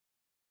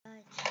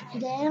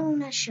Today I'm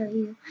going to show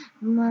you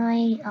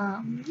my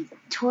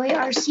toy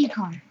RC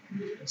car.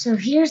 So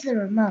here's the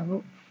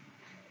remote.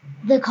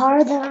 The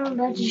car that I'm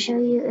about to show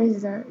you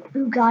is the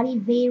Bugatti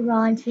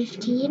Veyron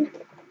 15.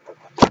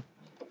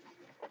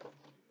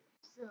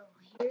 So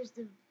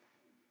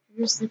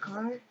here's the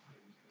car.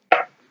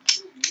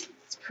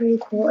 It's pretty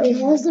cool. It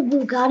has the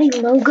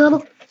Bugatti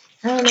logo.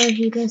 I don't know if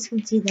you guys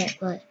can see that,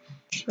 but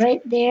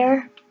right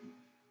there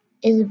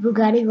is the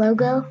Bugatti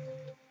logo.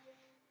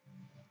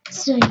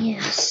 So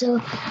yeah, so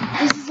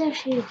this is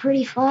actually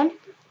pretty fun.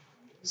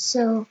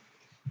 So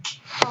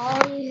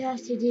all you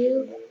have to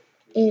do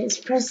is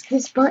press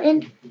this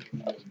button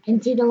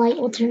and see the light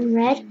will turn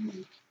red,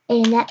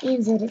 and that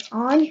means that it's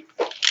on.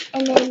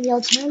 And then you'll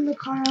turn the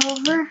car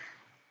over,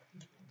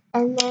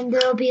 and then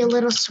there'll be a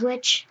little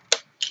switch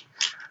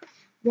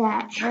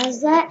that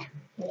has that,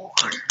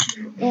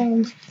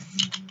 and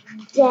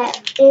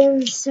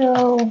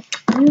so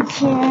you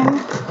can,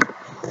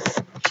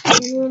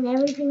 and when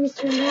everything is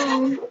turned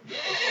on,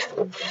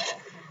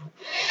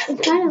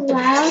 it's kind of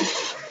loud.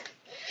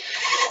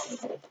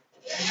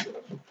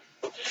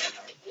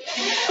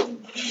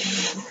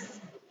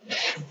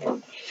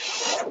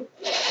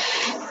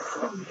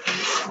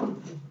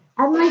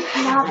 I'm like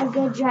not a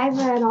good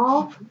driver at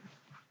all,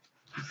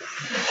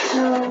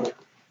 so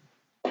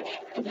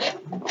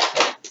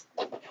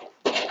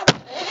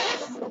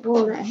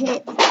whoa, that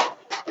hit.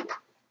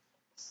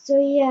 So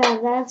yeah,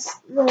 that's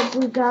the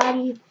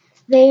Bugatti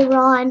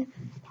Veyron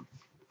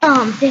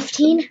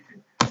 15.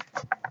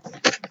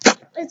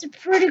 It's a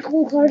pretty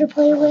cool car to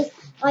play with.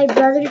 My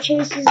brother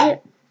chases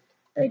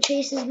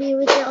me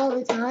with it all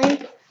the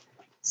time.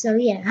 So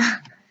yeah.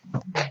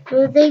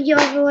 Well, thank you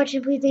all for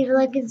watching. Please leave a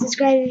like and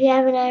subscribe if you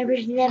haven't. I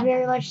appreciate that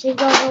very much. Thank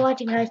you all for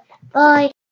watching, guys. Bye.